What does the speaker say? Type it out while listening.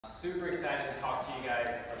Super excited to talk to you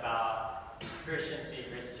guys about nutrition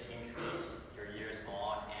secrets to increase your years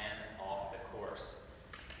on and off the course.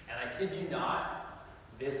 And I kid you not,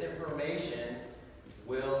 this information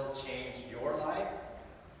will change your life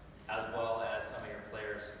as well as some of your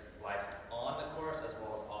players' lives on the course as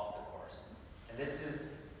well as off the course. And this is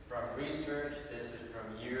from research, this is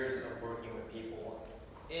from years of working with people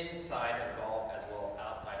inside of golf as well as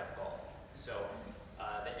outside of golf. So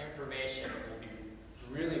the information will be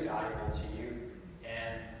really valuable to you,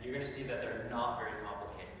 and you're going to see that they're not very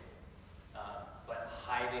complicated, but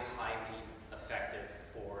highly, highly effective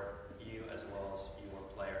for you as well as your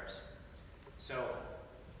players. So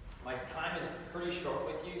my time is pretty short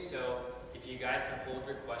with you, so if you guys can hold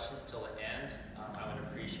your questions till the end, I would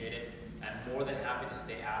appreciate it. I'm more than happy to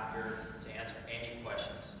stay after to answer any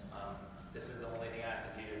questions. This is the only thing I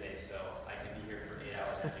have to do today, so I can be here for 8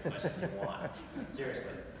 hours to answer questions if you want.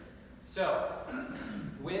 Seriously. So,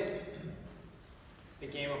 with the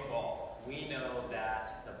game of golf, we know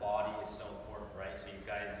that the body is so important, right? So you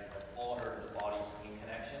guys have all heard of the body-swing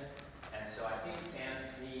connection. And so I think Sam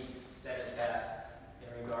Snead said it best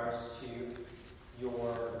in regards to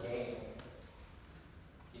your game.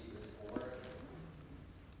 Let's see if this will work.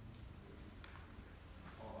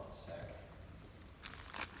 Hold on a sec.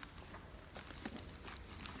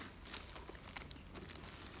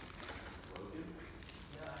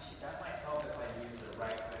 That might help if I use the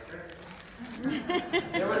right clicker.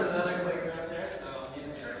 There was another clicker up there, so I'm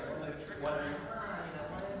using it. Wondering,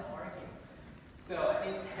 why isn't it working? So I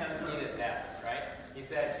think Sam Snead it best, right? He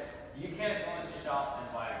said, you can't go into shop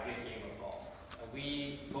and buy a good game of golf.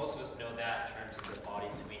 Most of us know that in terms of the body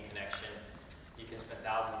swing connection. You can spend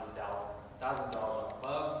thousands of dollars on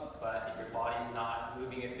clubs, but if your body's not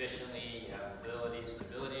moving efficiently, you have mobility,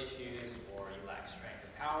 stability issues, or you lack strength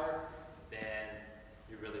and power, then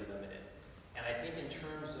you're really limited. And I think in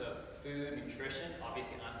terms of food, nutrition,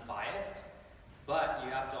 obviously unbiased, but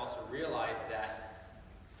you have to also realize that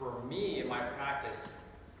for me in my practice,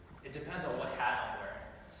 it depends on what hat I'm wearing.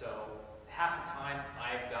 So half the time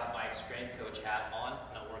I've got my strength coach hat on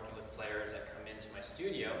and I'm working with players that come into my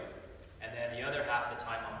studio, and then the other half of the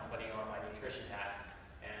time I'm putting on my nutrition hat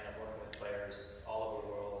and I'm working with players all over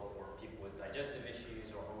the world or people with digestive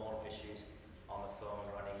issues or hormonal issues on the phone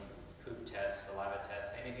running poop tests, saliva tests,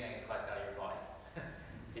 anything I can collect out of your body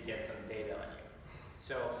to get some data on you.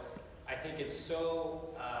 So I think it's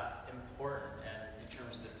so important, and in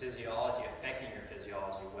terms of the physiology, affecting your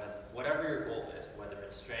physiology, whatever your goal is, whether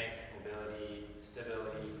it's strength, mobility,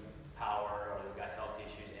 stability, power, or you've got health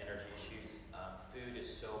issues, energy issues, food is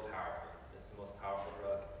so powerful. It's the most powerful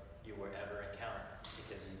drug you will ever encounter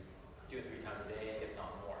because you do it 3 times a day, if not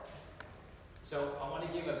more. So I want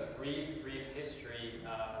to give a brief history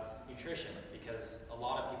of nutrition because a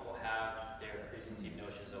lot of people have their preconceived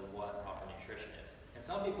notions of what proper nutrition is. And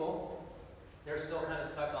some people, they're still kind of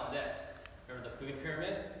stuck on this. Remember the food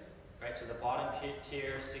pyramid? Right, so the bottom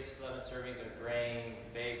tier, 6 to 11 servings of grains,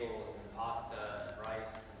 bagels, and pasta, and rice,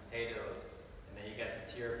 and potatoes. And then you get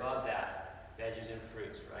the tier above that, veggies and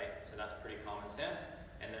fruits, right? So that's pretty common sense.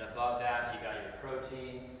 And then above that, you got your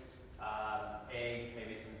proteins, eggs,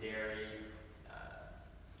 maybe some dairy,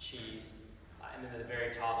 cheese, and then at the very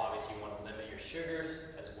top, obviously, you want to limit your sugars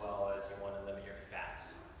as well as you want to limit your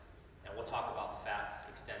fats. And we'll talk about fats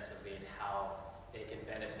extensively and how they can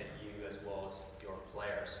benefit you as well as your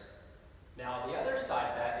players. Now, the other side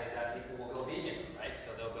of that is that people will go vegan, right? So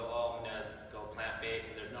they'll go, oh, I'm going to go plant-based,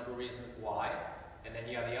 and there's a number of reasons why. And then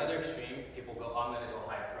you have the other extreme, people go, oh, I'm going to go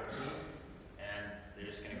high protein, and they're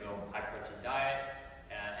just going to go high protein diet.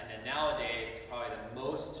 And then nowadays, probably the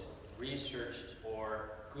most researched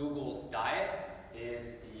or Googled diet is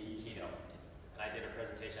the keto. And I did a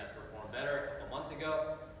presentation at Perform Better a couple months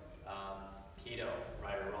ago. Keto,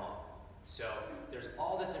 right or wrong. So there's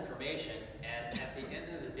all this information, and at the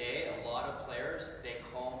end of the day, a lot of players, they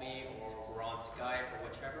call me or we're on Skype or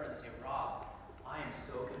whichever, and they say, Rob, I am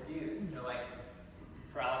so confused. They're like,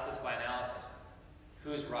 paralysis by analysis.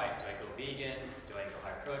 Who's right? Do I go vegan? Do I go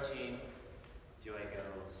high protein? Do I go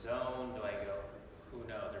zone? Do I go, who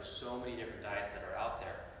knows? There's so many different diets that are out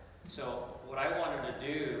there. So what I wanted to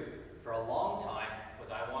do for a long time was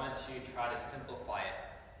I wanted to try to simplify it,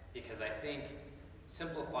 because I think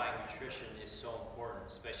simplifying nutrition is so important,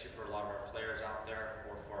 especially for a lot of our players out there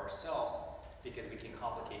or for ourselves, because we can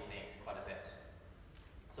complicate things quite a bit.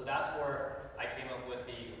 So that's where I came up with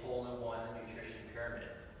the hole-in-one nutrition pyramid.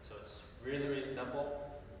 So it's really, really simple.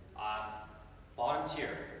 Bottom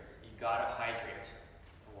tier, you gotta hydrate,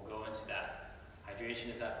 and we'll go into that. Hydration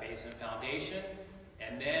is that base and foundation,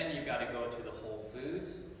 and then you've got to go to the whole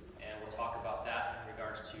foods, and we'll talk about that in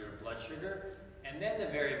regards to your blood sugar. And then the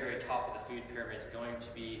very, very top of the food pyramid is going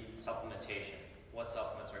to be supplementation. What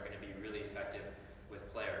supplements are going to be really effective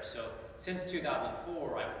with players? So since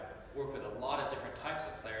 2004, I've worked with a lot of different types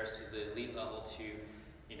of players, to the elite level to,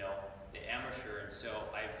 you know, the amateur. And so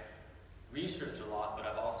I've researched a lot, but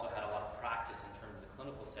I've also had a lot of practice in terms of the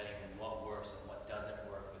clinical setting and what works and what doesn't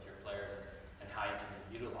work with your players and how you can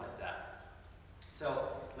utilize that.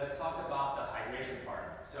 So let's talk about the hydration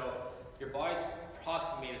part. So your body's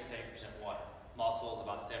approximately 70% water. Muscle is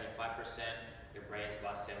about 75%, your brain is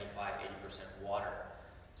about 75–80% water.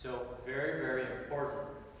 So very, very important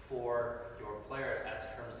for your players as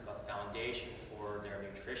terms of a foundation for their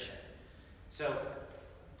nutrition. So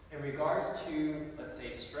in regards to, let's say,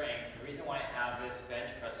 strength, the reason why I have this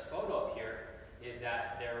bench press photo up here is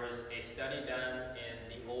that there was a study done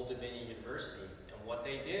in the Old Dominion University, and what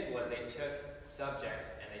they did was they took subjects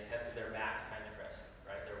and they tested their max bench press,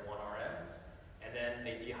 right, their 1 RM, and then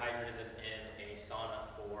they dehydrated them in a sauna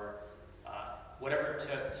for whatever it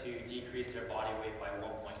took to decrease their body weight by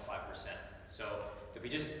 1.5%. So if we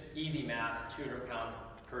just easy math, 200-pound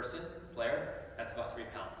person, player, that's about 3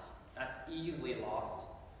 pounds. That's easily lost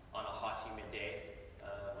on a hot, humid day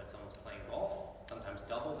when someone's playing golf, sometimes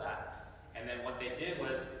double that. And then what they did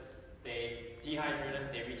was they dehydrated them,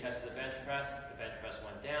 they retested the bench press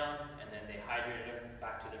went down, and then they hydrated them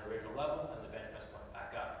back to their original level, and the bench press went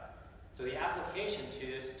back up. So the application to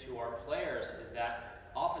this, to our players, is that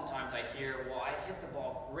oftentimes I hear, well, I hit the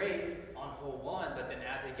ball great on hole 1, but then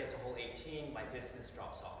as I get to hole 18, my distance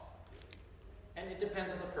drops off. And it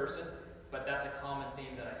depends on the person, but that's a common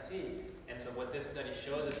theme that I see. And so what this study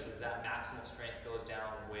shows us is that maximal strength goes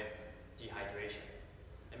down with dehydration.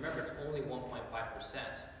 And remember, it's only 1.5%.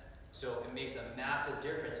 So it makes a massive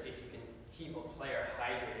difference if you can keep a player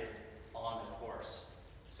hydrated on the course.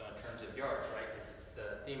 So in terms of yards, right? Because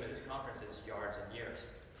the theme of this conference is yards and years.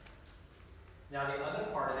 Now the other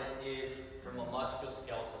part of it is from a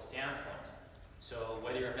musculoskeletal standpoint. So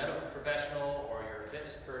whether you're a medical professional or you're a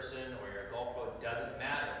fitness person or you're a golf pro, it doesn't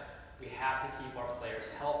matter. We have to keep our players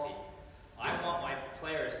healthy. I want my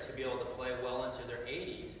players to be able to play well into their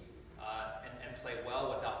 80s and play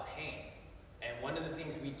well without pain. And one of the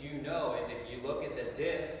things we do know is if you look at the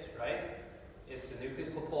disc, right? It's the nucleus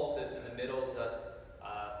pulposus, in the middle is the,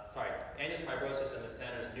 annulus fibrosus, in the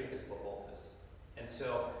center is nucleus pulposus. And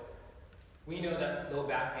so we know that low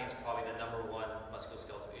back pain is probably the #1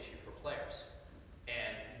 musculoskeletal issue for players.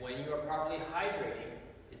 And when you are properly hydrating,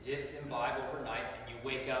 the discs imbibe overnight, and you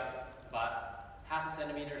wake up about half a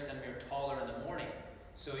centimeter taller in the morning.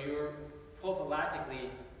 So you're prophylactically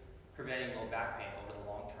preventing low back pain over the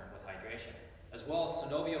long term with hydration, as well as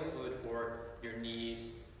synovial fluid for your knees,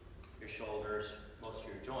 your shoulders, most of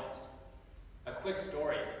your joints. A quick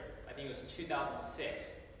story, I think it was 2006.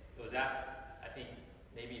 It was at, I think,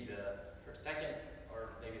 maybe the second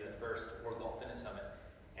or maybe the first World Golf Fitness Summit.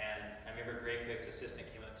 And I remember Greg Cook's assistant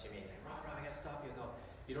came up to me and said, Rob, I gotta stop you. I go,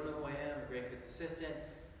 you don't know who I am, I'm Greg Cook's assistant.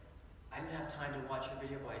 I didn't have time to watch your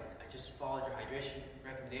video, but I just followed your hydration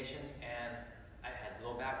recommendations, and I had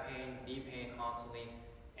low back pain, knee pain constantly,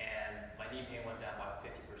 and my knee pain went down about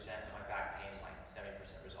 50%, and my back pain like 70%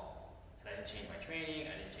 resolved. And I didn't change my training,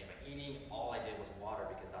 I didn't change my eating, all I did was water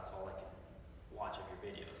because that's all I could watch of your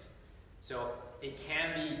videos. So it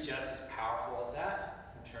can be just as powerful as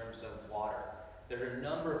that in terms of water. There's a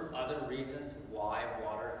number of other reasons why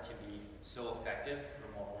water can be so effective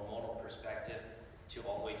from a hormonal perspective to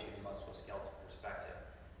all the way to the musculoskeletal perspective.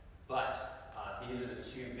 But these are the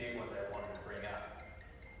two big ones I wanted to bring up.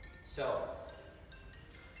 So,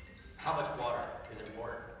 how much water is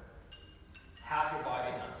important? Half your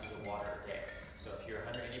body ounces of water a day. So if you're a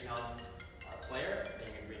 180-pound player, then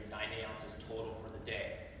you can bring 90 ounces total for the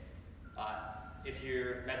day. If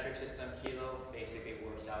your metric system kilo basically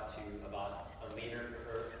works out to about a liter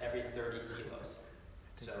per every 30 kilos.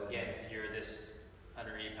 So again, if you're this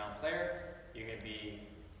 180-pound player, you're going to be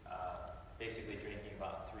basically drinking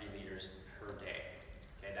about 3 liters per day.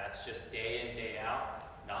 Okay, that's just day in, day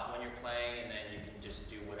out, not when you're playing, and then you can just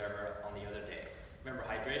do whatever on the other day. Remember,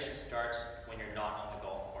 hydration starts when you're not on the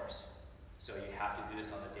golf course. So you have to do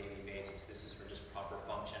this on a daily basis. This is for just proper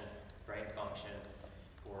function, brain function,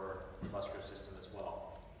 for the muscular system as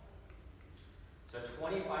well. So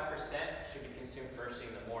 25% should be consumed first thing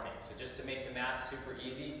in the morning. So just to make the math super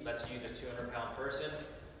easy, let's use a 200-pound person.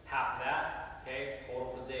 Half of that, okay,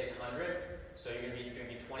 total for the day is 100. So you're going to be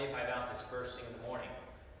drinking 25 ounces first thing in the morning.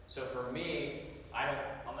 So for me, I'm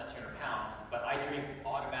not 200 pounds, but I drink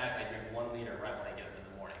 1 liter right when I get up in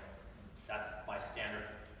the morning. That's my standard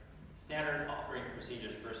operating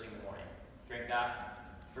procedures first thing in the morning. Drink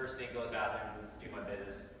that, first thing, go to the bathroom, do my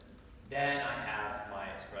business. Then I have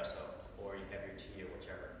my espresso or you have your tea or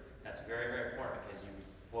whichever. That's very, very important because you've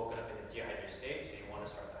woken up in a dehydrated state, so you want to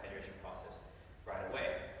start the hydration process right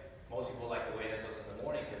away. Most people like to weigh themselves in the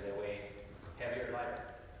morning because they weigh heavier or lighter?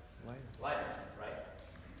 Lighter, right?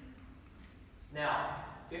 Now,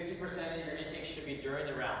 50% of your intake should be during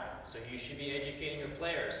the round. So you should be educating your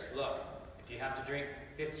players. Look, if you have to drink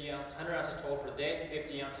 100 ounces total for the day,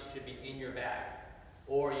 50 ounces should be in your bag.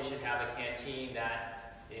 Or you should have a canteen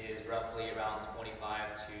that is roughly around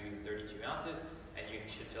 25 to 32 ounces, and you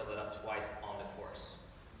should fill it up twice on the course.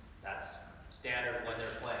 That's standard when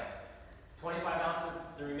they're playing. 25 ounces,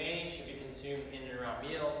 the remaining should be consumed in and around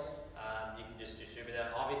meals. You can just distribute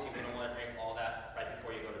that. Obviously, we don't want to drink all that right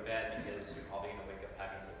before you go to bed because you're probably going to wake up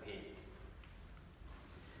having to pee.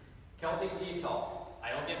 Celtic sea salt. I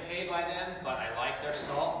don't get paid by them, but I like their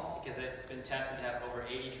salt because it's been tested to have over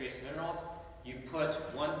 80 trace minerals. You put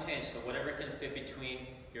 1 pinch, so whatever can fit between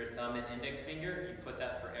your thumb and index finger, you put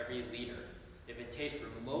that for every liter. If it tastes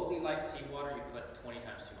remotely like seawater, you put 20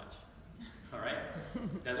 times too much. All right?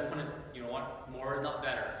 Doesn't want to, you don't want more is not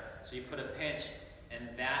better. So you put a pinch, and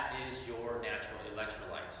that is your natural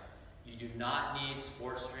electrolyte. You do not need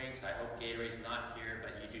sports drinks. I hope Gatorade's not here,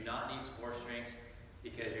 but you do not need sports drinks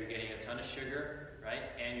because you're getting a ton of sugar, right?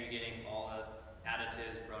 And you're getting all the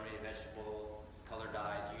additives, bromine, vegetable, color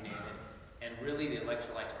dyes, you name it. And really, the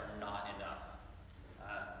electrolytes are not enough.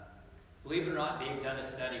 Believe it or not, they've done a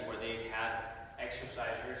study where they've had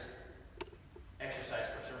exercisers exercise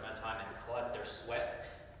for a certain amount of time and collect their sweat,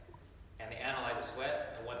 and they analyze the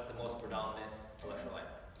sweat, and what's the most predominant electrolyte?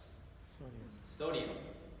 Sodium.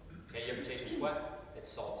 Okay, you ever taste your sweat?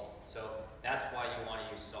 It's salty. So that's why you want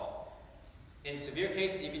to use salt. In severe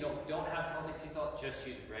cases, if you don't have Celtic sea salt, just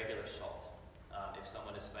use regular salt. If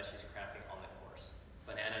someone especially is cramping on the course.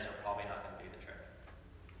 Bananas are probably not going to do the trick.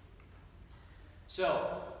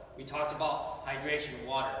 So, we talked about hydration,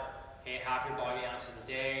 water. Okay, half your body ounces a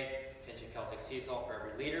day, pinch of Celtic sea salt per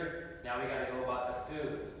every liter. Now we got to go about the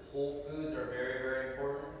food. Whole foods are very, very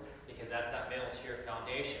important because that's that middle tier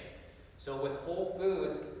foundation. So with whole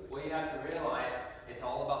foods, what you have to realize, it's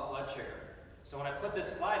all about blood sugar. So when I put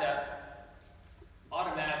this slide up,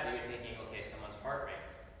 automatically you're thinking, okay, someone's heart rate,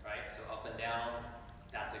 right? So up and down,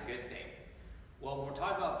 that's a good thing. Well, when we're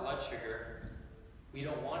talking about blood sugar, we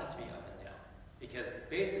don't want it to be up and down. Because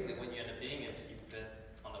basically what you end up being is you've been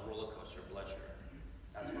on the roller coaster of blood sugar.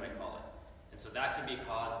 That's what I call it. And so that can be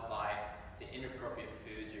caused by the inappropriate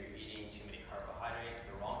foods. You're eating too many carbohydrates,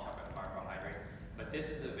 the wrong type of carbohydrate. But this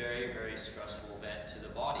is a very, very stressful event to the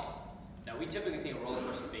body. Now we typically think of roller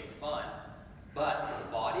coasters being fun, but for the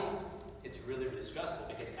body, it's really, really stressful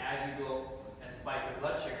because as you go and spike your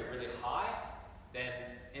blood sugar really high, then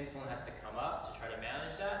insulin has to come up to try to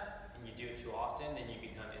manage that, and you do it too often, then you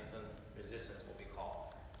become insulin resistance, what we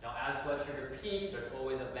call. Now as blood sugar peaks, there's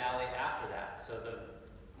always a valley after that. So the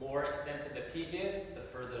more extensive the peak is, the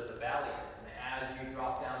further the valley is. And as you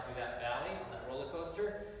drop down through that valley on that roller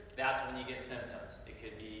coaster, that's when you get symptoms. It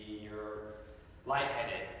could be you're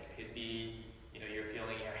lightheaded. It could be, you're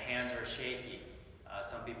feeling your hands are shaky.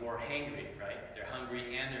 Some people are hangry, right? They're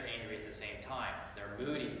hungry and they're angry at the same time. They're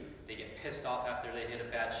moody. They get pissed off after they hit a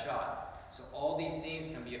bad shot. So all these things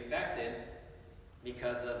can be affected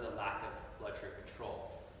because of the lack of blood sugar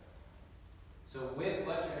control. So with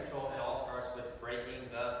blood sugar control, it all starts with breaking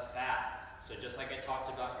the fast. So just like I talked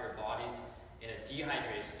about your body's in a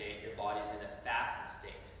dehydrated state, your body's in a fasted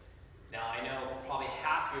state. Now I know probably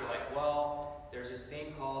half of you are like, well, there's this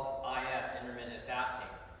thing called IF, intermittent fasting.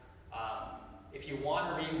 If you want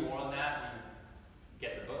to read more on that, you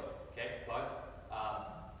get the book, okay, plug.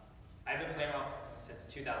 I've been playing around since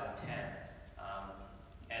 2010,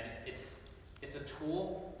 and it's a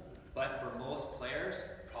tool, but for most players,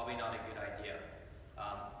 probably not a good idea.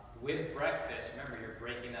 With breakfast, remember you're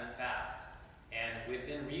breaking that fast, and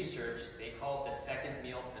within research, they call it the second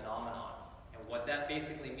meal phenomenon. And what that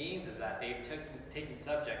basically means is that they've taken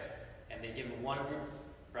subjects and they give them one group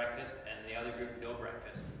breakfast and the other group no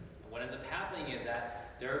breakfast. And what ends up happening is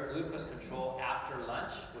that their glucose control after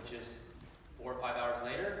lunch, which is 4 or 5 hours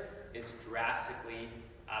later, is drastically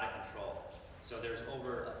out of control. So there's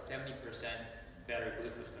over a 70% better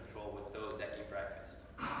glucose control with those that eat breakfast.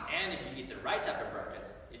 And if you eat the right type of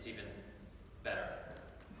breakfast, it's even better.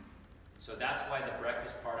 So that's why the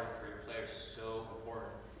breakfast part of it for your players is so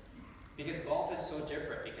important. Because golf is so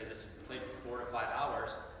different because it's played for 4 to 5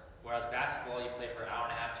 hours, whereas basketball you play for an hour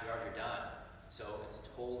and a half, 2 hours, you're done. So it's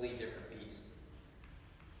a totally different beast.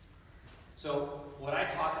 So when I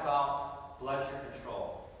talk about blood sugar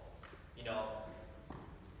control,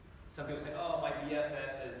 some people say, oh, my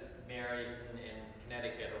BFF is Mary's in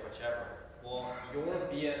Connecticut or whichever. Well, your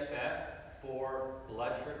BFF for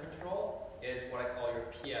blood sugar control is what I call your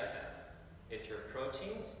PFF. It's your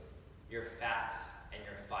proteins, your fats, and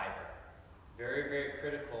your fiber. Very, very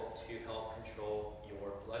critical to help control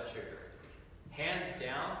your blood sugar. Hands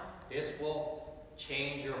down, this will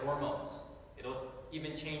change your hormones. It'll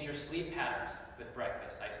even change your sleep patterns with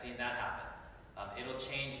breakfast. I've seen that happen. It'll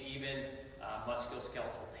change even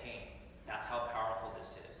musculoskeletal pain. That's how powerful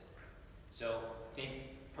this is. So think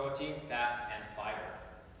protein, fats, and fiber.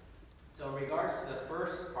 So in regards to the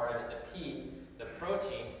first part of it, the P, the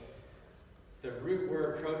protein, the root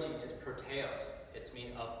word protein is proteos. It's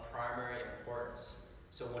mean of primary importance.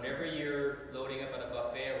 So whenever you're loading up at a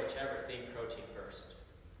buffet or whichever, think protein first.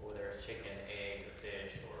 Whether it's chicken, egg, or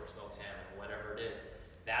fish, or smoked salmon, whatever it is,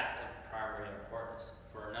 that's of primary importance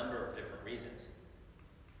for a number of different reasons.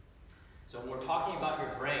 So when we're talking about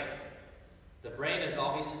your brain, the brain is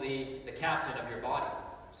obviously the captain of your body.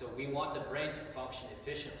 So we want the brain to function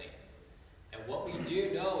efficiently. And what we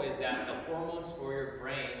do know is that the hormones for your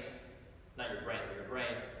brain, not your brain, but your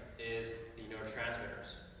brain, is the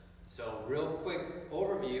neurotransmitters. So real quick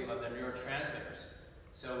overview of the neurotransmitters.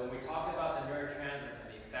 So when we talk about the neurotransmitters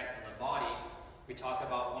and the effects on the body, we talk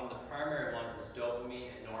about one of the primary ones is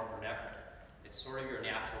dopamine and norepinephrine. It's sort of your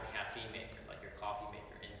natural caffeine maker, like your coffee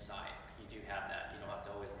maker inside. You do have that. You don't have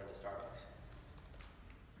to always run to Starbucks.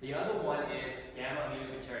 The other one is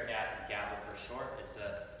gamma-aminobutyric acid, GABA for short. It's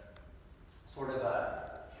a sort of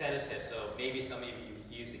a sedative. So maybe some of you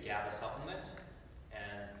use the GABA supplement,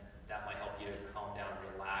 and that might help you to calm down,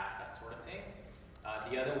 relax, that sort of thing.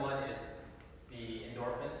 The other one is the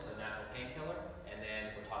endorphins, so natural painkiller, and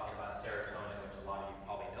then we're talking about serotonin, which a lot of you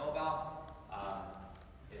probably know about.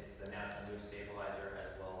 It's a natural mood stabilizer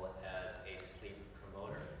as well as a sleep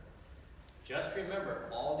promoter. Just remember,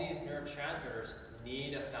 all these neurotransmitters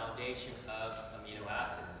need a foundation of amino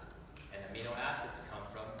acids, and amino acids come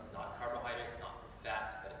from not carbohydrates, not from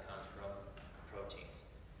fats, but it comes from proteins.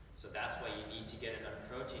 So that's why you need to get enough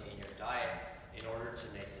protein in your diet in order to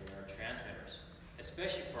make the neurotransmitters,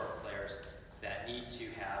 especially for our players that need to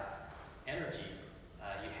have energy.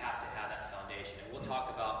 You have to have that foundation. And we'll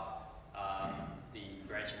talk about the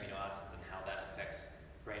branch amino acids and how that affects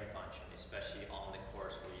brain function, especially on the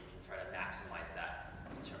course where you can try to maximize that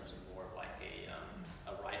in terms of more like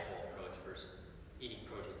a rifle approach versus eating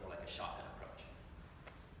protein more like a shotgun approach.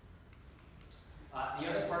 The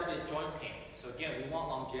other part of it is joint pain. So again, we want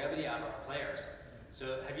longevity out of our players.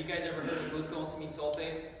 So have you guys ever heard of glucosamine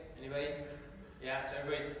sulfate? Anybody? Yeah, so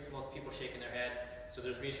most people shaking their head. So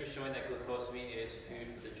there's research showing that glucosamine is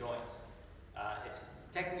food for the joints. It's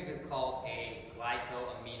technically called a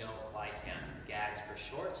glycoaminoglycan, GAGs for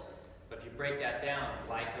short. But if you break that down,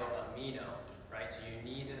 glycoamino, right? So you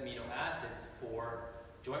need the amino acids for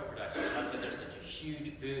joint production. So that's why there's such a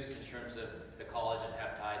huge boost in terms of the collagen,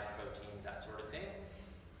 peptides, proteins, that sort of thing.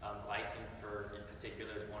 Glycine, in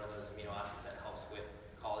particular, is one of those amino acids that helps with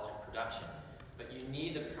collagen production. But you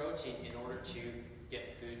need the protein in order to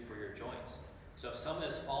get food for your joints. So if someone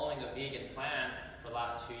is following a vegan plan for the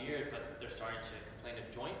last 2 years, but they're starting to complain of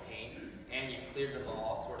joint pain, and you've cleared them of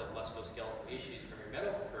all sort of musculoskeletal issues from your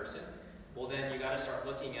medical person, well then you got to start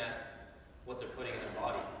looking at what they're putting in their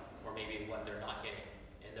body, or maybe what they're not getting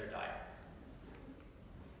in their diet.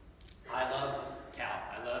 I love cow,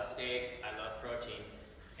 I love steak, I love protein,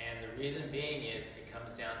 and the reason being is it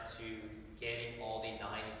comes down to getting all the 9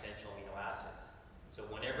 essential amino acids. So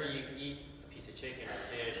whenever you eat a piece of chicken or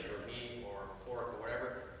fish or meat or pork or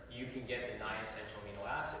whatever, you can get the 9 essential amino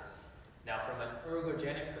acids. Now from an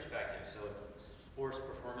ergogenic perspective, so sports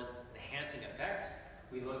performance enhancing effect,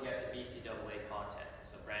 we look at the BCAA content,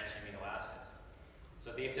 so branched amino acids.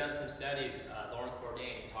 So they've done some studies, Lauren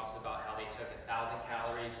Cordain talks about how they took 1,000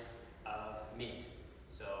 calories of meat.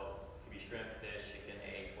 So it could be shrimp, fish, chicken,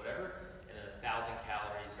 eggs, whatever, and then 1,000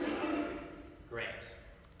 calories of grains.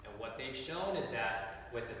 And what they've shown is that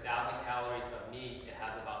with 1,000 calories of meat, it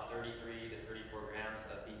has about 33 to 34 grams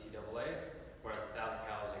of BCAAs, whereas 1,000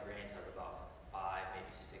 calories of grains has about 5,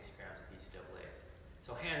 maybe 6 grams of BCAAs.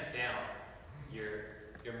 So hands down, your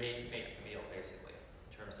meat makes the meal, basically,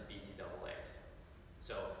 in terms of BCAAs.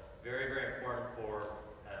 So very, very important for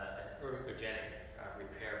an ergogenic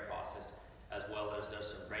repair process, as well as there's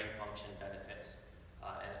some brain function benefits,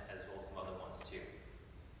 and as well as some other ones too.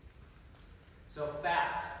 So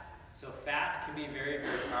fats. So fats can be very,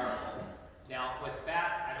 very powerful. Now with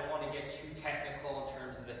fats, I don't want to get too technical in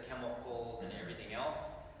terms of the chemicals and everything else,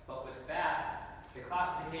 but with fats, the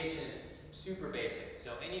classification is super basic.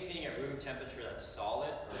 So anything at room temperature that's solid,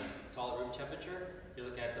 or solid room temperature, you're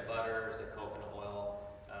looking at the butters, the coconut oil,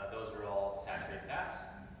 those are all saturated fats.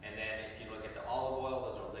 And then if you look at the olive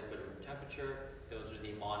oil, those are liquid room temperature. those are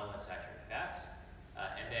the monounsaturated fats.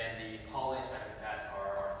 And then the polyunsaturated fats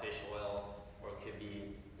are our fish oils, or it could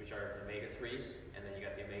be, which are the omega-3s, and then you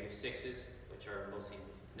got the omega-6s, which are mostly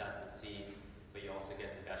nuts and seeds, but you also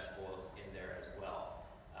get the vegetable oils in there as well.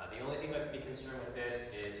 The only thing we have to be concerned with this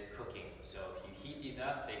is cooking. So if you heat these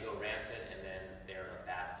up, they go rancid, and then they're a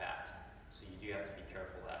bad fat. So you do have to be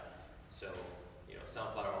careful of that. So, you know,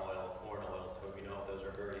 sunflower oil, corn oil, so we know those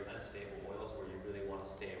are very unstable oils where you really want to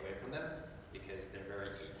stay away from them because they're very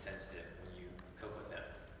heat sensitive when you cook with them.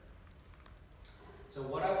 So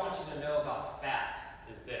what I want you to know about fat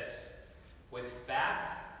is this. With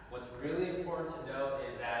fats, what's really important to know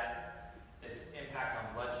is that its impact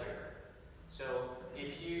on blood sugar. So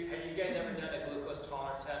have you guys ever done a glucose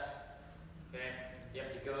tolerance test? Okay, you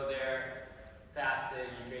have to go there, fasted,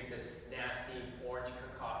 you drink this nasty orange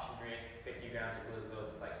concoction drink, 50 grams of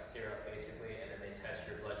glucose, it's like syrup basically, and then they test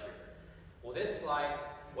your blood sugar. Well, this slide,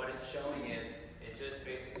 what it's showing is, it just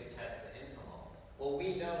basically tests the insulin levels. Well,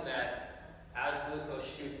 we know that as glucose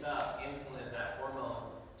shoots up, insulin is that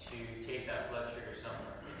hormone to take that blood sugar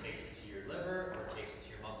somewhere. It takes it to your liver or it takes it to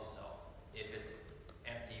your muscle cells, if it's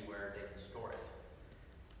empty where they can store it.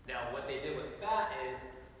 Now, what they did with fat is,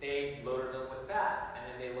 they loaded them with fat, and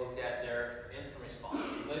then they looked at their insulin response.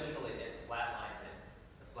 Literally, it flatlines it,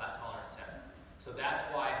 the flat tolerance test. So that's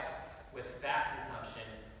why with fat consumption,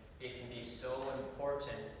 it can be so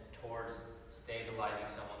important towards stabilizing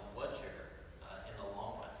someone's blood sugar in the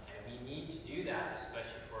long run. And we need to do that,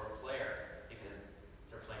 especially for a player, because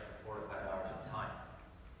they're playing for 4 to 5 hours at a time.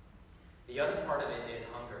 The other part of it is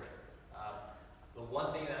hunger. The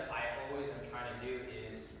one thing that I always am trying to do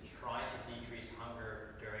is trying to decrease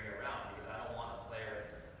hunger during a round, because I don't want a player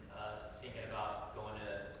thinking about going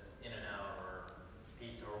to In-N-Out or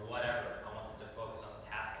pizza or whatever. I want them to focus on the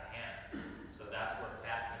task at hand. So that's where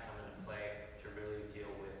fat can come into play to really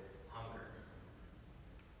deal with hunger.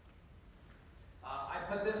 I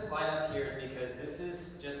put this slide up here because this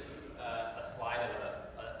is just a slide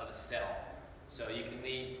of a cell. So you can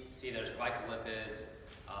see there's glycolipids,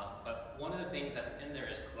 but one of the things that's in there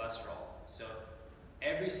is cholesterol. So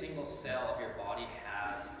every single cell of your body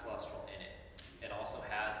has cholesterol in it. It also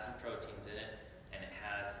has some proteins in it, and it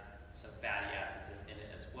has some fatty acids in it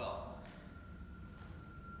as well.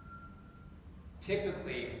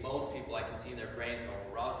 Typically, most people I can see in their brains going,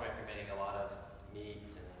 well, Rob's recommending a lot of meat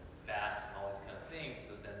and fats and all these kind of things,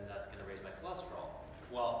 so then that's going to raise my cholesterol.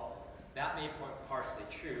 Well, that may be partially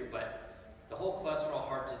true, but the whole cholesterol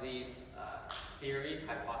heart disease theory,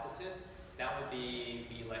 hypothesis, that would be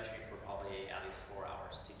me lecturing for probably at least 4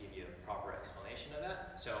 hours to give you a proper explanation of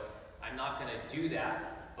that. So I'm not going to do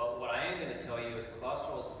that, but what I am going to tell you is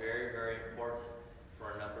cholesterol is very, very important for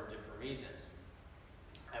a number of different reasons.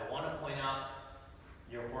 I want to point out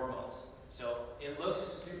your hormones. So it looks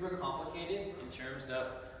super complicated in terms of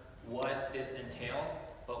what this entails,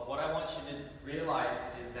 but what I want you to realize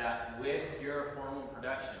is that with your hormone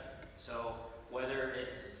production, so whether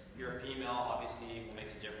it's you're a female, obviously what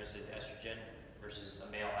makes a difference is estrogen versus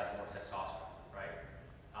a male has more testosterone, right?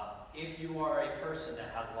 If you are a person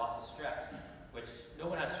that has lots of stress, which no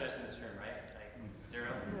one has stress in this room, right? Like zero,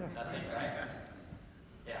 nothing, right?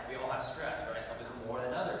 Yeah, we all have stress, right? Some people more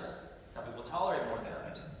than others. Some people tolerate more than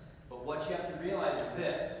others. But what you have to realize is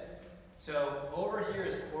this. So over here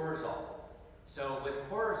is cortisol. So with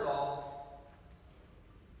cortisol,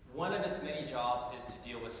 one of its many jobs is to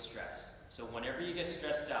deal with stress. So whenever you get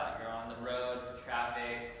stressed out, you're on the road,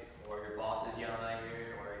 traffic, or your boss is yelling at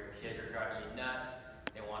you, or your kids are driving you nuts,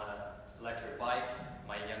 they want to electric bike.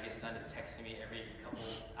 My youngest son is texting me every couple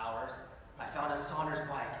hours. I found a Saunders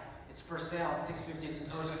bike. It's for sale, $650, it's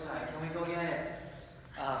an Oceanside. Can we go get it?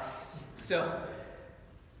 So,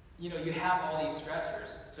 you know, you have all these stressors.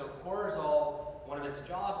 So cortisol, one of its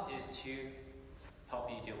jobs is to help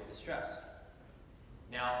you deal with the stress.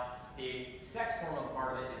 Now, the sex hormone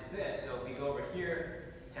part of it is this. So if we go over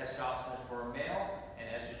here, testosterone is for a male and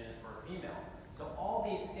estrogen is for a female. So all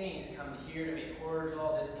these things come here to make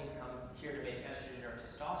cortisol, this thing come here to make estrogen or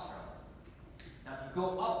testosterone. Now if you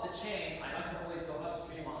go up the chain, I like to always go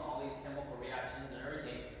upstream on all these chemical reactions and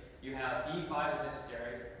everything. You have B5 is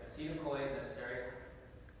necessary, acetyl-CoA is necessary.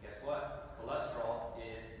 Guess what? Cholesterol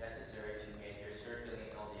is necessary to make your circulating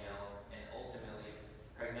LDLs and ultimately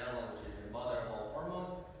pregnenolone, which is your mother of all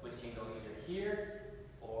hormones, which can go either here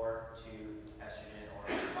or to estrogen or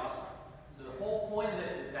testosterone. So the whole point of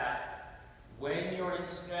this is that when you're in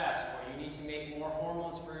stress or you need to make more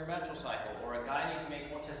hormones for your menstrual cycle or a guy needs to make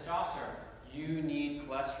more testosterone, you need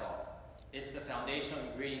cholesterol. It's the foundational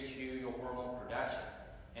ingredient to your hormone production.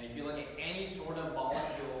 And if you look at any sort of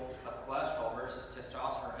molecule of cholesterol versus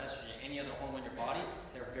testosterone or estrogen, any other hormone in your body,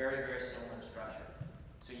 they're very, very similar in structure.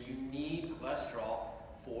 So you need cholesterol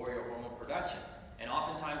for your hormone production. And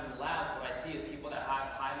oftentimes in the labs, what I see is people that have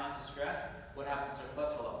high amounts of stress, what happens to their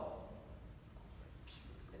cholesterol level?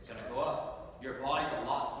 It's going to go up. Your body's a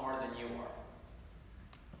lot smarter than you are.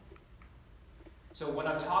 So when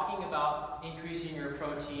I'm talking about increasing your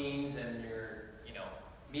proteins and your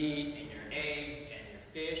meat and your eggs and your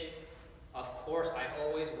fish, of course, I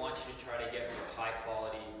always want you to try to get your high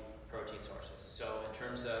quality protein sources. So in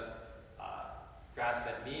terms of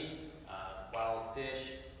grass-fed meat, wild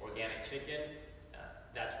fish, organic chicken,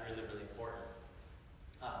 that's really, really important.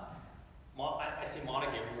 I see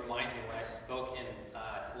Monica, it reminds me when I spoke in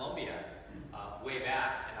Colombia way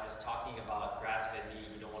back, and I was talking about grass-fed meat,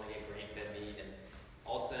 you don't want to get grain-fed meat, and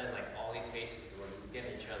all of a sudden, like, all these faces were looking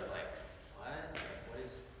at each other like, what? What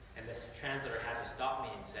is? And this translator had to stop me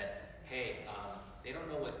and said, hey, they don't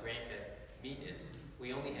know what grain-fed meat is.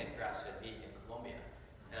 We only had grass-fed meat in Colombia.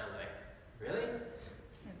 And I was like, really?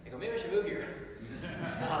 I go, maybe I should move here.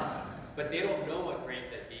 But they don't know what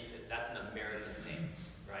grain-fed beef is. That's an American thing,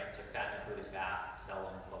 right? To fatten it really fast, sell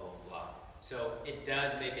them, blah, blah, blah. So it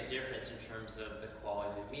does make a difference in terms of the quality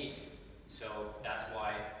of the meat. So that's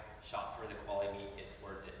why shop for the quality meat, it's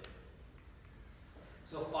worth it.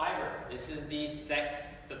 So fiber, this is the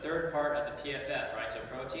third part of the PFF, right? So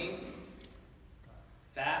proteins,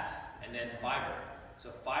 fat, and then fiber. So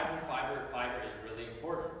fiber is really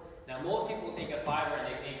important. Now most people think of fiber and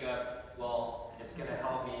they think of, well, it's going to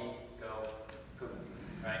help me go poop,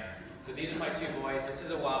 right? So these are my two boys. This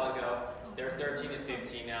is a while ago. They're 13 and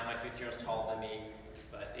 15 now. My 15-year-old's taller than me,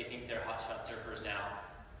 but they think they're hotshot surfers now.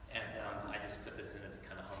 And I just put this in it to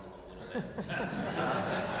kind of humble them a little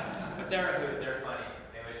bit. But they're a hoot. They're funny.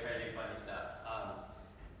 They always try to do funny stuff.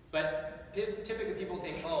 But typically people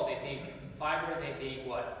think, oh, they think fiber, they think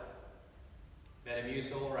what?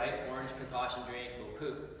 Metamucil, right? Orange concoction drink, will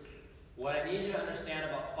poop. What I need you to understand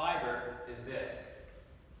about fiber is this.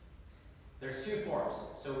 There's two forms.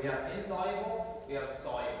 So we have insoluble, we have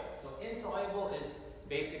soluble. So insoluble is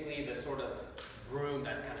basically the sort of broom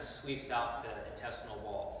that kind of sweeps out the intestinal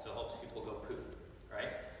wall, so it helps people go poop, right?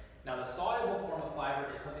 Now the soluble form of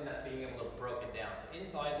fiber is something that's being able to break it down. So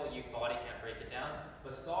insoluble, your body can't break it down,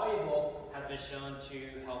 but soluble has been shown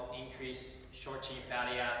to help increase short-chain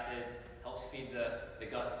fatty acids, helps feed the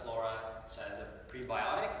gut flora as a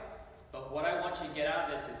prebiotic. But what I want you to get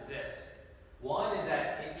out of this is this. One is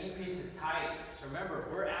that it increases tiding. So remember,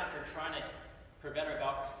 we're after trying to prevent our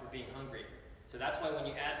golfers from being hungry. So that's why when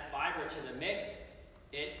you add fiber to the mix,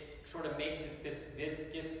 it sort of makes it this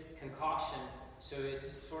viscous concoction, so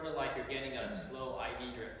it's sort of like you're getting a slow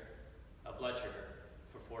IV drip of blood sugar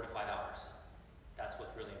for 4 to 5 hours. That's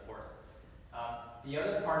what's really important. The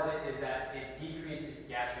other part of it is that it decreases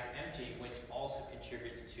gastric empty, which also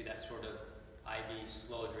contributes to that sort of IV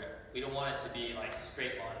slow drip. We don't want it to be like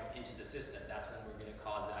straight line into the system. That's when we're going to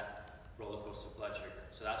cause that roller coaster blood sugar.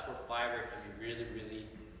 So that's where fiber can be really, really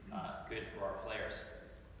good for our players.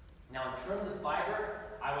 Now in terms of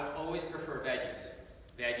fiber, I would always prefer veggies.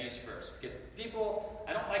 Veggies first. Because people,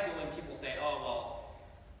 I don't like it when people say, oh, well,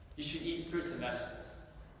 you should eat fruits and vegetables.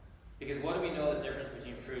 Because what do we know the difference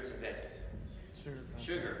between fruits and veggies?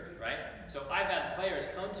 Sugar, right? So I've had players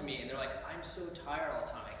come to me and they're like, I'm so tired all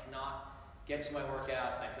the time. I cannot get to my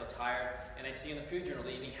workouts and I feel tired. And I see in the food journal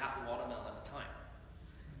they're eating half a watermelon at a time.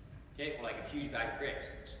 Okay, or like a huge bag of grapes.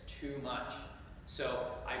 It's too much. So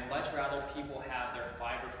I'd much rather people have their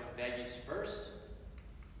fiber from veggies first,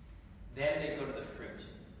 then they go to the fruit.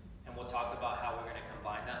 And we'll talk about how we're going to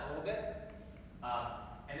combine that a little bit.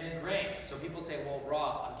 And then grains. So people say, well,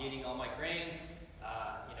 Rob, I'm eating all my grains.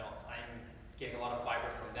 I'm getting a lot of fiber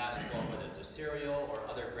from that as well, whether it's a cereal or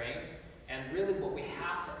other grains. And really what we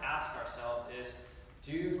have to ask ourselves is,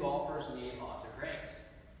 do golfers need lots of grains?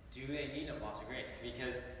 Do they need lots of grains?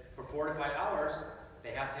 Because for 4 to 5 hours,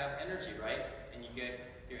 they have to have energy, right? And you get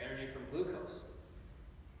your energy from glucose.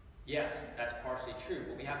 Yes, that's partially true,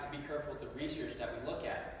 but we have to be careful with the research that we look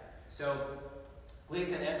at. So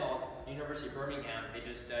Gleason et al., University of Birmingham, they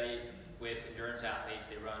did a study with endurance athletes.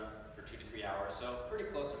 They run for 2 to 3 hours, so pretty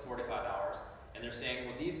close to 4 to 5 hours. And they're saying,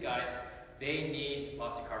 well, these guys, they need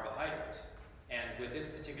lots of carbohydrates. And with this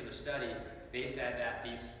particular study, they said that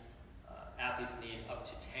these athletes need up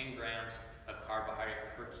to 10 grams of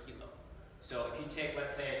carbohydrate per kilo. So if you take,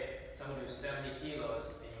 let's say, someone who's 70 kilos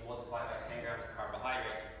and you multiply by 10 grams of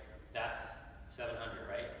carbohydrates, that's 700,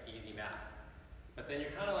 right? Easy math. But then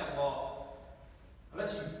you're kind of like, well,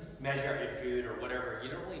 unless you measure out your food or whatever, you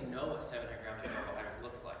don't really know what 700 grams of carbohydrate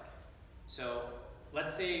looks like. So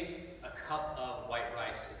let's say a cup of white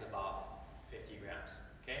rice is about 50 grams,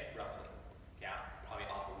 okay, roughly. Yeah, probably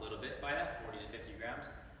off a little bit by that, 40 to 50 grams.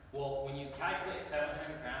 Well, when you calculate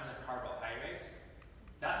 700 grams of carbohydrates,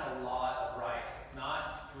 that's a lot of rice. It's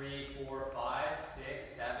not 3, 4, 5, 6,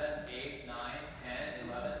 7, 8, 9, 10,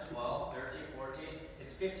 11, 12, 13, 14.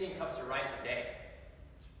 It's 15 cups of rice a day.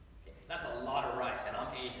 That's a lot of rice, and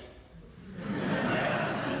I'm Asian.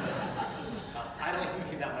 I don't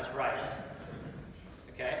even need that much rice.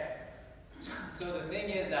 Okay? So the thing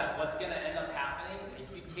is that what's going to end up happening is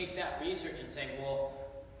if you take that research and saying, well,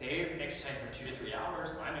 they exercise for 2 to 3 hours,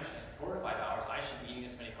 I'm exercising for 4 to 5 hours, I should be eating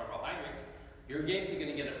this many carbohydrates, you're basically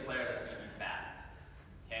going to get a player that's going to be fat.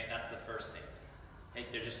 Okay? That's the first thing. Okay?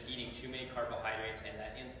 They're just eating too many carbohydrates, and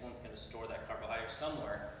that insulin's going to store that carbohydrate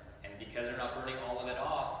somewhere, and because they're not burning all of it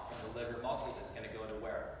off from the liver muscles, it's going to go to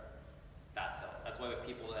where? Fat cells. That's why with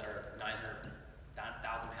people that are 900,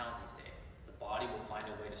 1,000 pounds these days, the body will find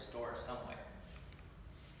a way to store it some way.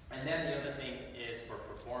 And then the other thing is for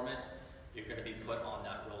performance, you're going to be put on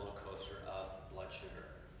that roller coaster of blood sugar.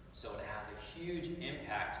 So it has a huge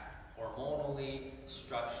impact hormonally,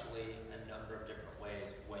 structurally, a number of different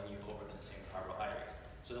ways when you overconsume carbohydrates.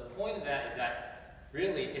 So the point of that is that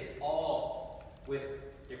really it's all with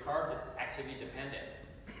your carbs, it's activity dependent.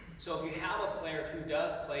 So if you have a player who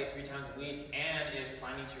does play 3 times a week and is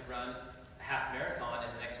planning to run a half marathon in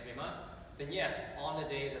the next 3 months, then yes, on the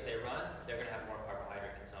days that they run, they're going to have more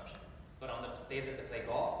carbohydrate consumption. But on the days that they play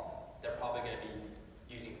golf, they're probably going to be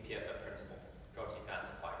using PFF principle, protein, fats,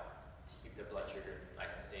 and fiber, to keep their blood sugar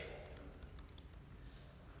nice and stable.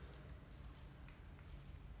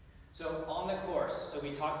 So on the course, so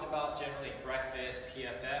we talked about generally breakfast,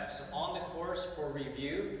 PFF. So on the course for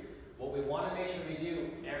review, what we want to make sure we do,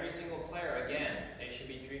 every single player, again, they should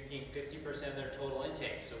be drinking 50% of their total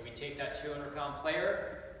intake. So we take that 200-pound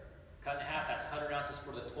player, cut in half, that's 100 ounces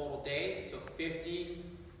for the total day. So 50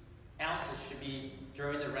 ounces should be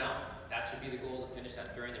during the round. That should be the goal, to finish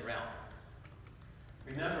that during the round.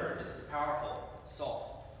 Remember, this is powerful,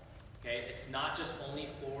 salt. Okay, it's not just only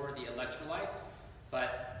for the electrolytes,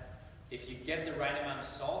 but if you get the right amount of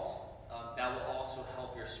salt, that will also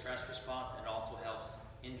help your stress response, and also helps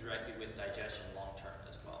indirectly with digestion long term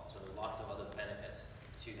as well. So there are lots of other benefits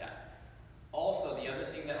to that. Also, the other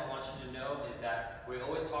thing that I want you to know is that we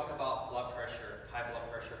always talk about blood pressure, high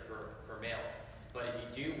blood pressure for males. But if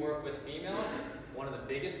you do work with females, one of the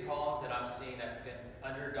biggest problems that I'm seeing that's been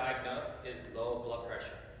underdiagnosed is low blood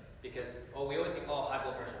pressure. Because, we always think, high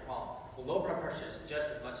blood pressure problem. Well, low blood pressure is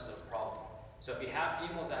just as much as a problem. So if you have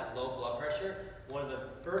females that have low blood pressure, one of the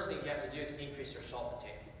first things you have to do is increase their salt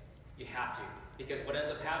intake. You have to. Because what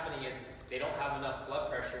ends up happening is they don't have enough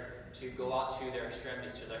blood pressure to go out to their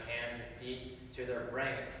extremities, to their hands and feet, to their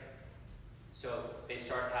brain. So they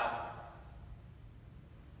start to have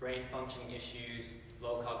brain functioning issues,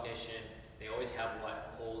 low cognition. They always have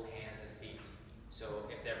cold hands and feet. So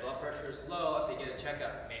if their blood pressure is low, if they get a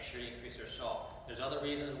checkup, make sure you increase their salt. There's other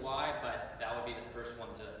reasons why, but that would be the first one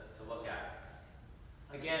to look at.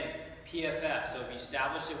 Again, PFF. So if you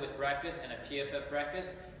establish it with breakfast and a PFF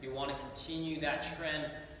breakfast, you want to continue that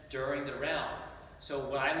trend during the round. So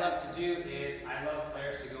what I love to do is, I love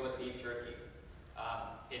players to go with beef jerky.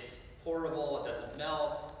 It's pourable, it doesn't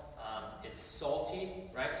melt, it's salty,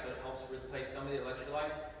 right? So it helps replace some of the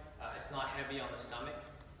electrolytes. It's not heavy on the stomach.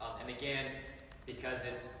 And again, because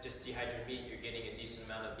it's just dehydrated meat, you're getting a decent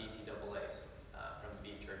amount of BCAAs from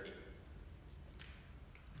beef jerky.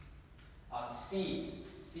 Seeds.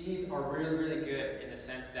 Seeds are really, really good in the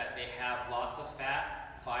sense that they have lots of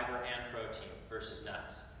fat, fiber, and protein versus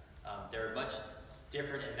nuts. They're much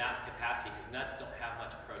different in that capacity because nuts don't have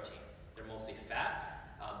much protein. They're mostly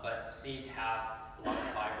fat, but seeds have a lot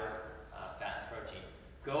of fiber, fat, and protein.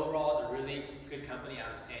 GoRaw is a really good company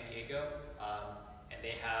out of San Diego, and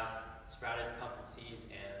they have sprouted pumpkin seeds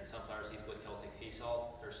and sunflower seeds with Celtic sea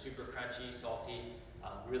salt. They're super crunchy, salty,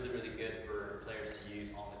 really, really good for players to use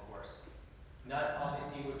on the course. Nuts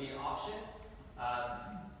obviously would be an option.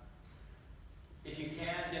 If you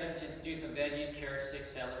can, get them to do some veggies, carrot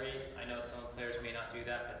sticks, celery. I know some players may not do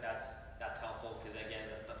that, but that's helpful because again,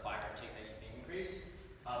 that's the fiber intake that you can increase.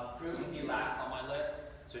 Fruit would be last on my list,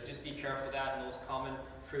 so just be careful of that. The most common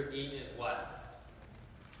fruit eaten is what?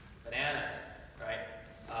 Bananas, right?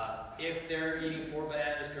 If they're eating 4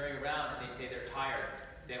 bananas during a round and they say they're tired,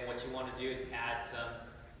 then what you want to do is add some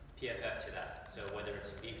PFF to that. So whether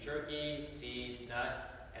it's beef jerky, seeds, nuts,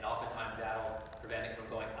 and oftentimes that'll prevent it from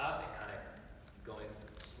going up and kind of going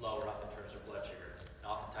slower up in terms of blood sugar.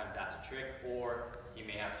 And oftentimes that's a trick, or you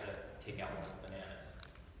may have to take out one of the bananas.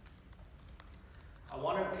 I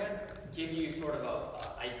want to kind of give you sort of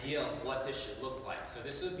an idea of what this should look like. So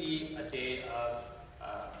this would be a day of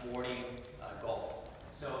morning golf.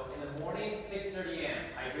 So in the morning, 6:30 a.m.,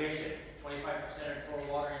 hydration, 25% of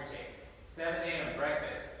total water intake. 7 a.m.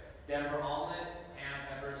 breakfast, Denver omelet, ham,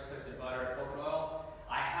 peppers, cooked in butter, coconut oil.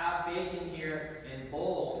 I have bacon here in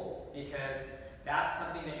bold because that's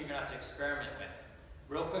something that you're going to have to experiment with.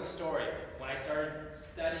 Real quick story. When I started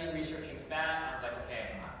studying, researching fat, I was like,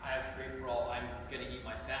 okay, I have free-for-all. I'm going to eat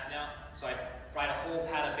my fat now. So I fried a whole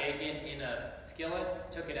pat of bacon in a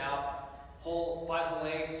skillet, took it out, 5 whole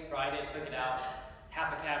eggs, fried it, took it out,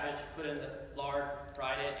 half a cabbage, put it in the lard,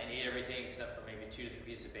 fried it, and ate everything except for maybe 2 to 3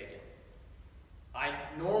 pieces of bacon. I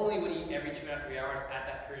normally would eat every 2.5 to 3 hours at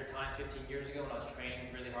that period of time 15 years ago when I was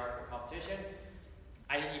training really hard for a competition.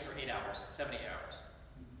 I didn't eat for 8 hours, 7 to 8 hours.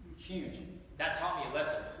 Huge. That taught me a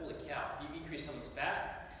lesson. Holy cow, if you increase someone's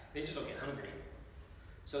fat, they just don't get hungry.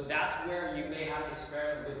 So that's where you may have to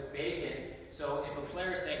experiment with bacon. So if a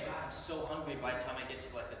player is saying, God, I'm so hungry by the time I get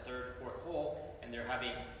to like the 3rd, 4th hole, and they're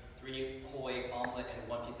having 3 whole egg omelet and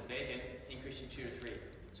 1 piece of bacon, increasing 2 to 3.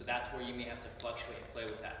 So that's where you may have to fluctuate and play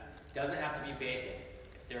with that. Doesn't have to be bacon.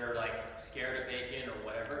 If they're like scared of bacon or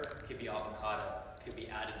whatever, it could be avocado, it could be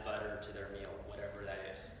added butter to their meal, whatever that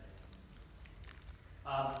is.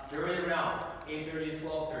 During the round, 8:30 to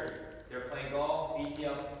 12:30, they're playing golf,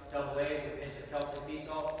 BCL double A's with pinch of kelp and sea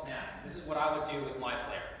salt, snacks. This is what I would do with my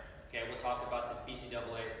player. Okay, we'll talk about the BC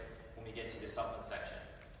double A's when we get to the supplement section.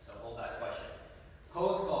 So hold that question.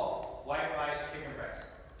 Post golf, white rice, chicken breast.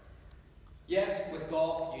 Yes, with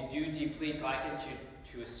golf, you do deplete glycogen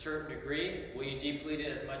to a certain degree. Will you deplete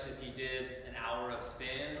it as much as you did an hour of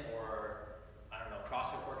spin or, I don't know,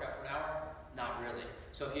 CrossFit workout for an hour? Not really.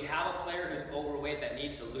 So if you have a player who's overweight that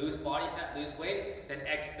needs to lose body fat, lose weight, then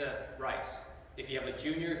X the rice. If you have a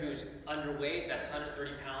junior who's underweight, that's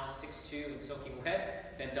 130 pounds, 6'2", and soaking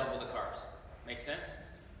wet, then double the carbs. Make sense?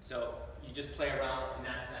 So you just play around in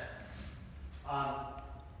that sense.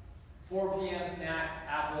 4 p.m. snack,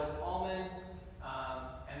 apples, almond,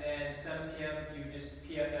 and then 7 p.m. you just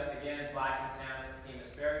PFF again, blackened salmon, steamed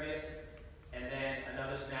asparagus, and then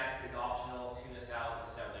another snack is optional, tuna salad with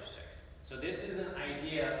celery sticks. So this is an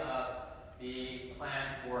idea of the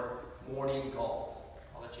plan for morning golf.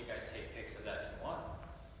 I'll let you guys take pics of that if you want.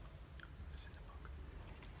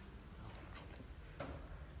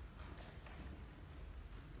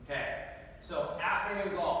 Okay, so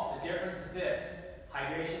afternoon golf, the difference is this.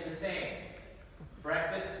 Hydration the same.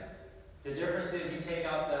 Breakfast, the difference is you take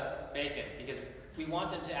out the bacon because we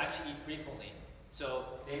want them to actually eat frequently. So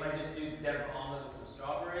they might just do Denver omelet with some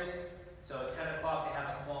strawberries. So at 10 o'clock they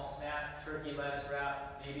have a small snack, turkey, lettuce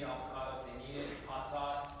wrap, maybe avocado if they need it, hot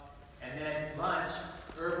sauce. And then lunch,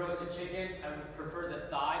 herb roasted chicken. I would prefer the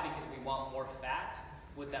thigh because we want more fat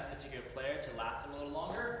with that particular player to last them a little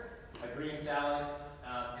longer. A green salad,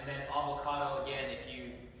 and then avocado again if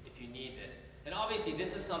you need this. And obviously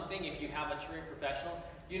this is something, if you have a touring professional,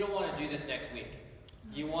 you don't want to do this next week.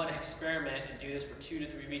 You want to experiment and do this for 2 to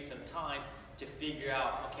 3 weeks at a time to figure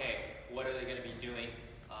out, okay, what are they going to be doing?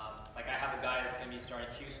 Like I have a guy that's going to be starting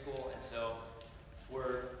Q school, and so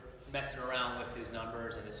we're messing around with his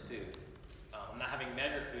numbers and his food. I'm not having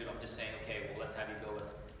measured food, I'm just saying, okay, well let's have you go with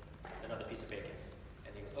another piece of bacon.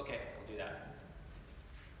 And he goes, okay, we'll do that.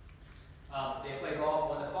 They play golf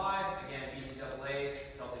 1 to 5, again, BCAAs,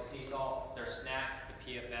 Celtic sea salt, their snacks, the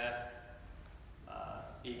PFF,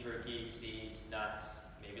 beef jerky, seeds, nuts,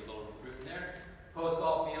 maybe a little fruit in there.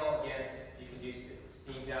 Post-golf meal, again, you can do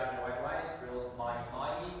steamed jasmine white rice, grilled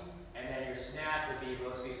mahi-mahi, and then your snack would be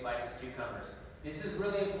roast beef slices, cucumbers. This is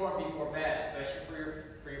really important before bed, especially for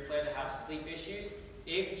your players that have sleep issues.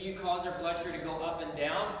 If you cause their blood sugar to go up and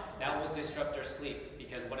down, that will disrupt their sleep,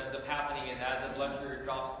 because what ends up happening is as the blood sugar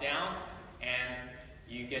drops down and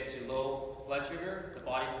you get to low blood sugar, the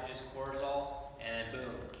body produces cortisol, and then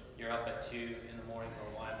boom, you're up at 2 in the morning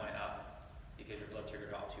going, why am I up? Because your blood sugar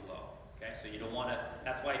dropped too low. Okay, so you don't want to,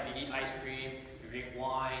 that's why if you eat ice cream, you drink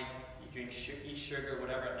wine, you eat sugar,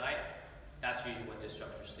 whatever at night, that's usually what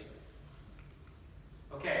disrupts your sleep.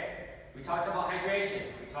 Okay, we talked about hydration,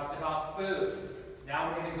 we talked about food. Now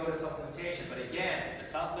we're going to go to supplementation, but again, the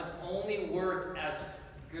supplements only work as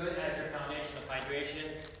good as your foundation of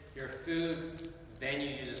hydration, your food, then you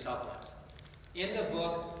use the supplements. In the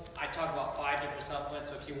book, I talk about 5 different supplements,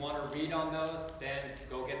 so if you want to read on those, then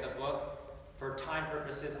go get the book. For time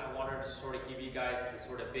purposes, I wanted to sort of give you guys the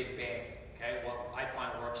sort of big bang, okay? What I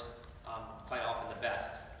find works quite often the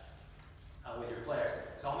best with your players.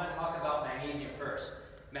 So I'm going to talk about magnesium first.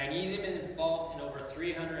 Magnesium is involved in over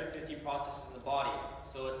 350 processes in the body,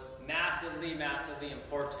 so it's massively, massively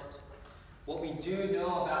important. What we do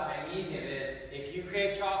know about magnesium is if you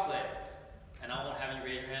crave chocolate, and I won't have you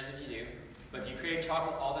raise your hands if you do, but if you crave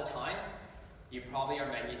chocolate all the time, you probably are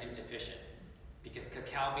magnesium deficient because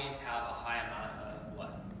cacao beans have a high amount of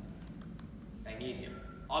what? Magnesium.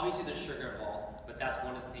 Obviously there's sugar involved, but that's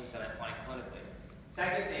one of the things that I find clinically.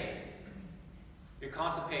 Second thing, you're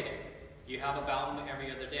constipated. You have a bowel movement every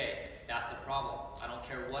other day. That's a problem. I don't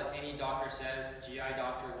care what any doctor says, GI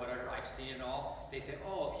doctor, whatever, I've seen it all. They say,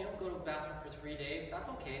 oh, if you don't go to the bathroom for 3 days, that's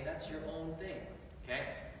okay, that's your own thing, okay?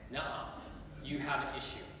 Nuh-uh, you have an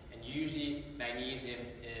issue, and usually magnesium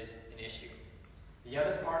is an issue. The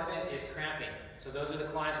other part of it is cramping. So those are the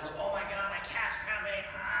clients who go, oh my God, my calf's cramping,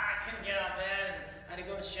 I couldn't get out of bed, I had to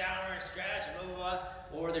go to the shower and stretch, and blah, blah,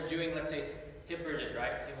 blah. Or they're doing, let's say, hip bridges,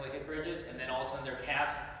 right? Single hip bridges, and then all of a sudden their calf,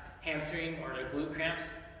 hamstring, or their glute cramps.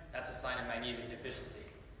 That's a sign of magnesium deficiency.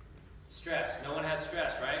 Stress. No one has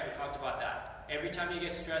stress, right? We talked about that. Every time you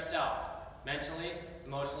get stressed out, mentally,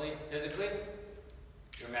 emotionally, physically,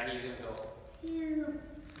 your magnesium go,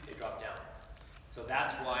 they drop down. So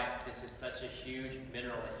that's why this is such a huge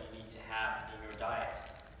mineral that you need to have in your diet.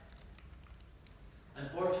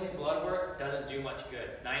 Unfortunately, blood work doesn't do much good.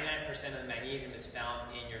 99% of the magnesium is found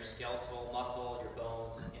in your skeletal muscle, your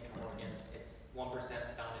bones, internal organs. It's 1% is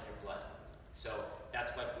found in your blood. So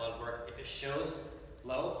that's why blood work, if it shows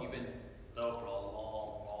low, you've been low for a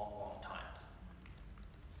long time.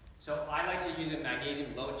 So I like to use a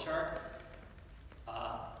magnesium load chart.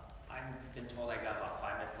 I've been told I got about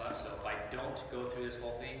 5 minutes left, so if I don't go through this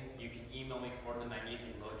whole thing, you can email me for the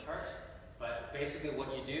magnesium load chart. But basically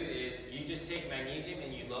what you do is you just take magnesium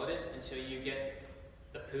and you load it until you get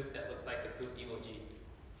the poop that looks like the poop emoji.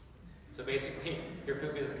 So basically your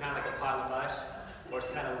poop is kind of like a pile of mush, or it's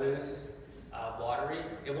kind of loose, watery.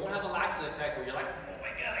 It won't have a laxative effect where you're like, oh my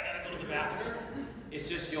God, I gotta go to the bathroom. It's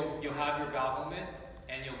just you'll have your bowel movement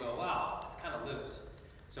and you'll go, wow, it's kind of loose.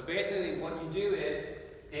 So basically what you do is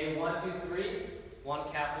day 1, 2, 3,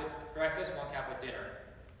 1 cap with breakfast, 1 cap with dinner.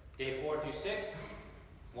 Day 4 through 6,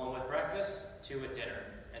 1 with breakfast, 2 with dinner.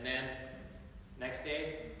 And then next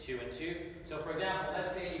day, 2 and 2. So for example,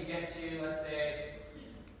 let's say you get to, let's say,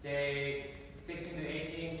 day 16 to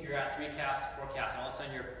 18, you're at 3 caps, 4 caps, and all of a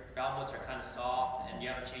sudden your bowel movements are kind of soft and you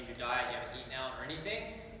haven't changed your diet, you haven't eaten out or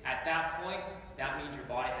anything. At that point, that means your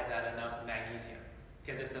body has had enough magnesium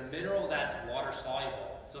because it's a mineral that's water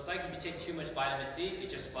soluble. So it's like if you take too much vitamin C, it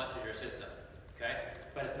just flushes your system, okay?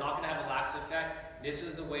 But it's not going to have a laxative effect. This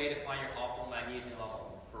is the way to find your optimal magnesium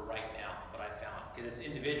level for right now, what I found, because it's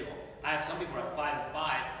individual. I have some people who are 5 and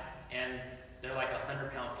 5, and they're like a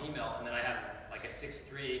 100-pound female, and then I have like a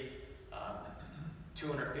 6'3",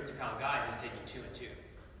 250-pound guy, and he's taking 2 and 2.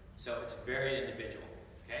 So it's very individual,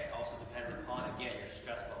 okay? It also depends upon, again, your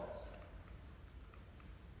stress levels.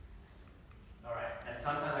 All right, and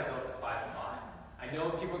sometimes I go up to 5 and 5. I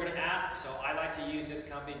know people are going to ask, so I like to use this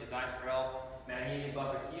company, Designs for Health, Magnesium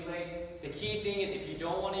Buffer Chelate. The key thing is if you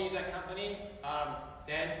don't want to use that company,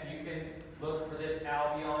 then you can look for this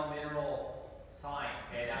Albion mineral sign,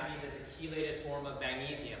 okay? That means it's a chelated form of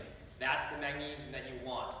magnesium. That's the magnesium that you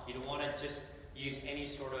want. You don't want to just use any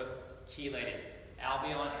sort of chelated.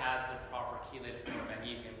 Albion has the proper chelated form of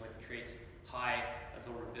magnesium, which creates high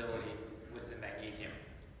absorbability with the magnesium.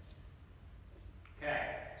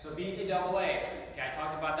 Okay, so BCAAs. Okay, I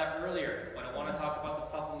talked about that earlier, but I want to talk about the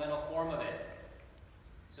supplemental form of it.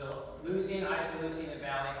 So leucine, isoleucine, and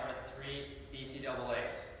valine are 3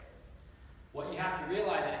 BCAAs. What you have to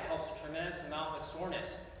realize is it helps a tremendous amount with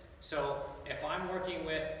soreness. So if I'm working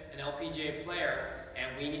with an LPGA player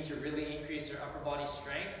and we need to really increase their upper body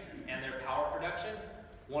strength and their power production,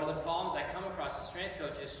 one of the problems I come across as strength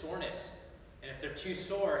coach is soreness. And if they're too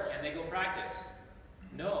sore, can they go practice?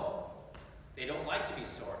 No. They don't like to be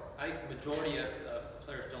sore. At least the majority of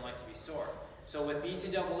players don't like to be sore. So with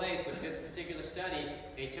BCAAs, with this particular study,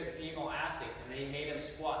 they took female athletes and they made them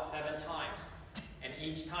squat 7 times. And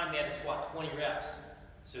each time they had to squat 20 reps.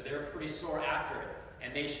 So they were pretty sore after it.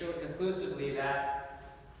 And they showed conclusively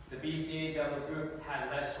that the BCAA group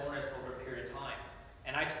had less soreness over a period of time.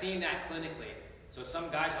 And I've seen that clinically. So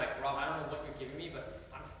some guys are like, Rob, I don't know what you're giving me, but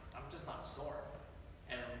I'm just not sore.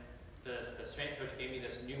 And the strength coach gave me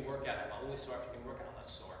this new workout. I'm always sore after a new workout, I'm not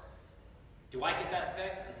sore. Do I get that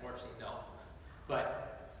effect? Unfortunately, no.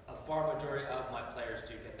 But a far majority of my players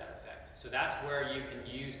do get that effect. So that's where you can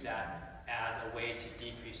use that as a way to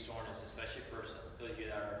decrease soreness, especially for those of you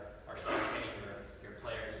that are strength training your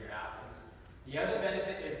players, your athletes. The other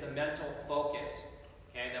benefit is the mental focus,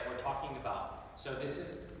 okay, that we're talking about. So this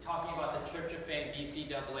is talking about the tryptophan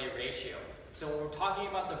BCAA ratio. So when we're talking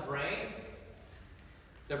about the brain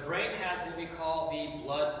has what we call the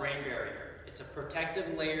blood-brain barrier. It's a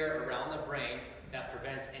protective layer around the brain that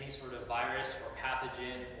prevents any sort of virus or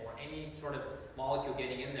pathogen or any sort of molecule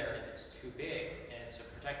getting in there if it's too big, and it's a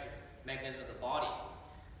protective mechanism of the body.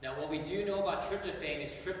 Now, what we do know about tryptophan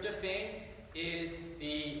is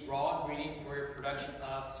the raw ingredient for your production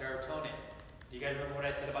of serotonin. Do you guys remember what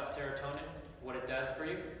I said about serotonin? What it does for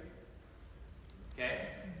you? Okay?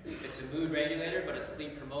 It's a mood regulator, but a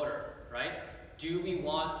sleep promoter, right? Do we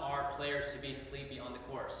want our players to be sleepy on the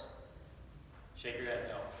course? Shake your head,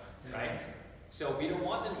 no. Right? So we don't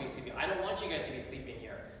want them to be sleepy. I don't want you guys to be sleeping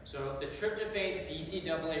here. So the tryptophan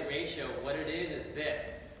BCAA ratio, what it is this,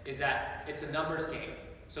 is that it's a numbers game.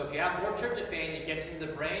 So if you have more tryptophan, it gets into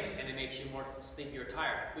the brain and it makes you more sleepy or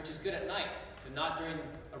tired, which is good at night, but not during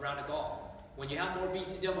a round of golf. When you have more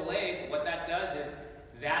BCAAs, what that does is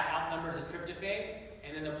that outnumbers the tryptophan,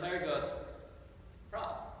 and then the player goes, bro,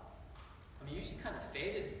 I'm usually kind of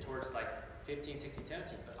faded towards like 15, 16,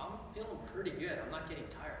 17, but I'm feeling pretty good. I'm not getting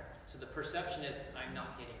tired. So the perception is I'm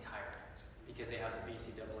not getting tired because they have the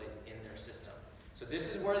BCAAs in their system. So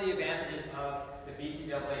this is where the advantages of the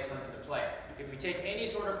BCAA comes into play. If we take any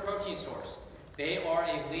sort of protein source, they are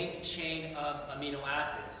a linked chain of amino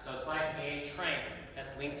acids. So it's like a train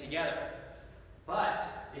that's linked together. But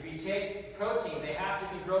if you take protein, they have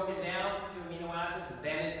to be broken down to amino acids and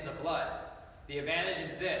then into the blood. The advantage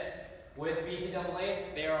is this. With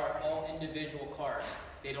BCAAs, they are all individual carbs.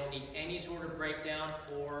 They don't need any sort of breakdown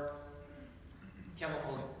or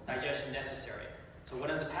chemical digestion necessary. So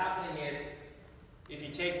what ends up happening is, if you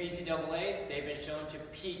take BCAAs, they've been shown to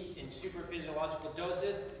peak in super physiological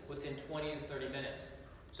doses within 20 to 30 minutes.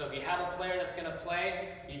 So if you have a player that's going to play,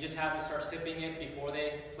 you just have them start sipping it before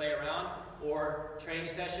they play around, or training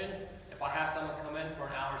session. If I have someone come in for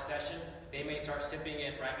an hour session, they may start sipping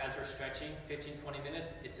it right as they're stretching, 15, 20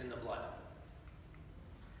 minutes, it's in the blood.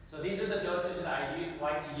 So these are the dosages I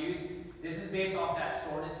like to use. This is based off that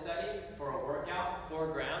soreness study for a workout, 4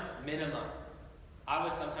 grams minimum. I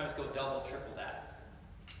would sometimes go double, triple that.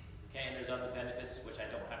 Okay, and there's other benefits which I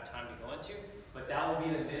don't have time to go into, but that will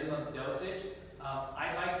be the minimum dosage. I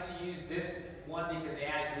like to use this one because they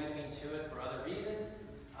add glutamine to it for other reasons,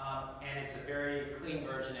 and it's a very clean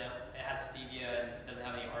version. It has stevia and doesn't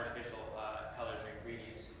have any artificial colors or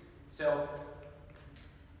ingredients. So,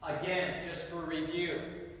 again, just for review,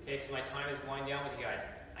 okay, because my time is winding down with you guys,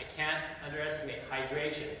 I can't underestimate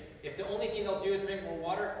hydration. If the only thing they'll do is drink more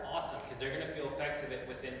water, awesome, because they're going to feel effects of it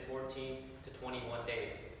within 14 to 21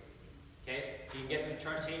 days. Okay? You can get them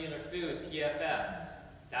to change their food, PFF.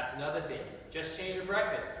 That's another thing. Just change your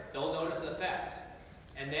breakfast. They'll notice the effects.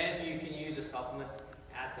 And then you can use the supplements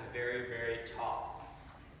at the very, very top.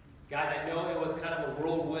 Guys, I know it was kind of a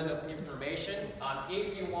whirlwind of information.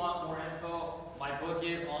 If you want more info, my book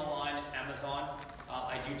is online at Amazon.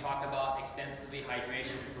 I do talk about extensively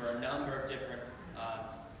hydration for a number of different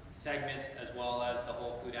segments, as well as the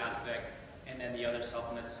whole food aspect, and then the other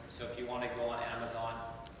supplements. So if you want to go on Amazon,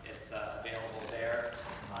 it's available there.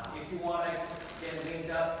 If you want to get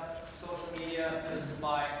linked up, social media, this is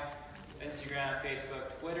my Instagram,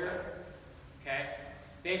 Facebook, Twitter. Okay?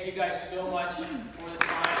 Thank you guys so much for the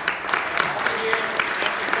time. I'll be here to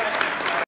answer questions.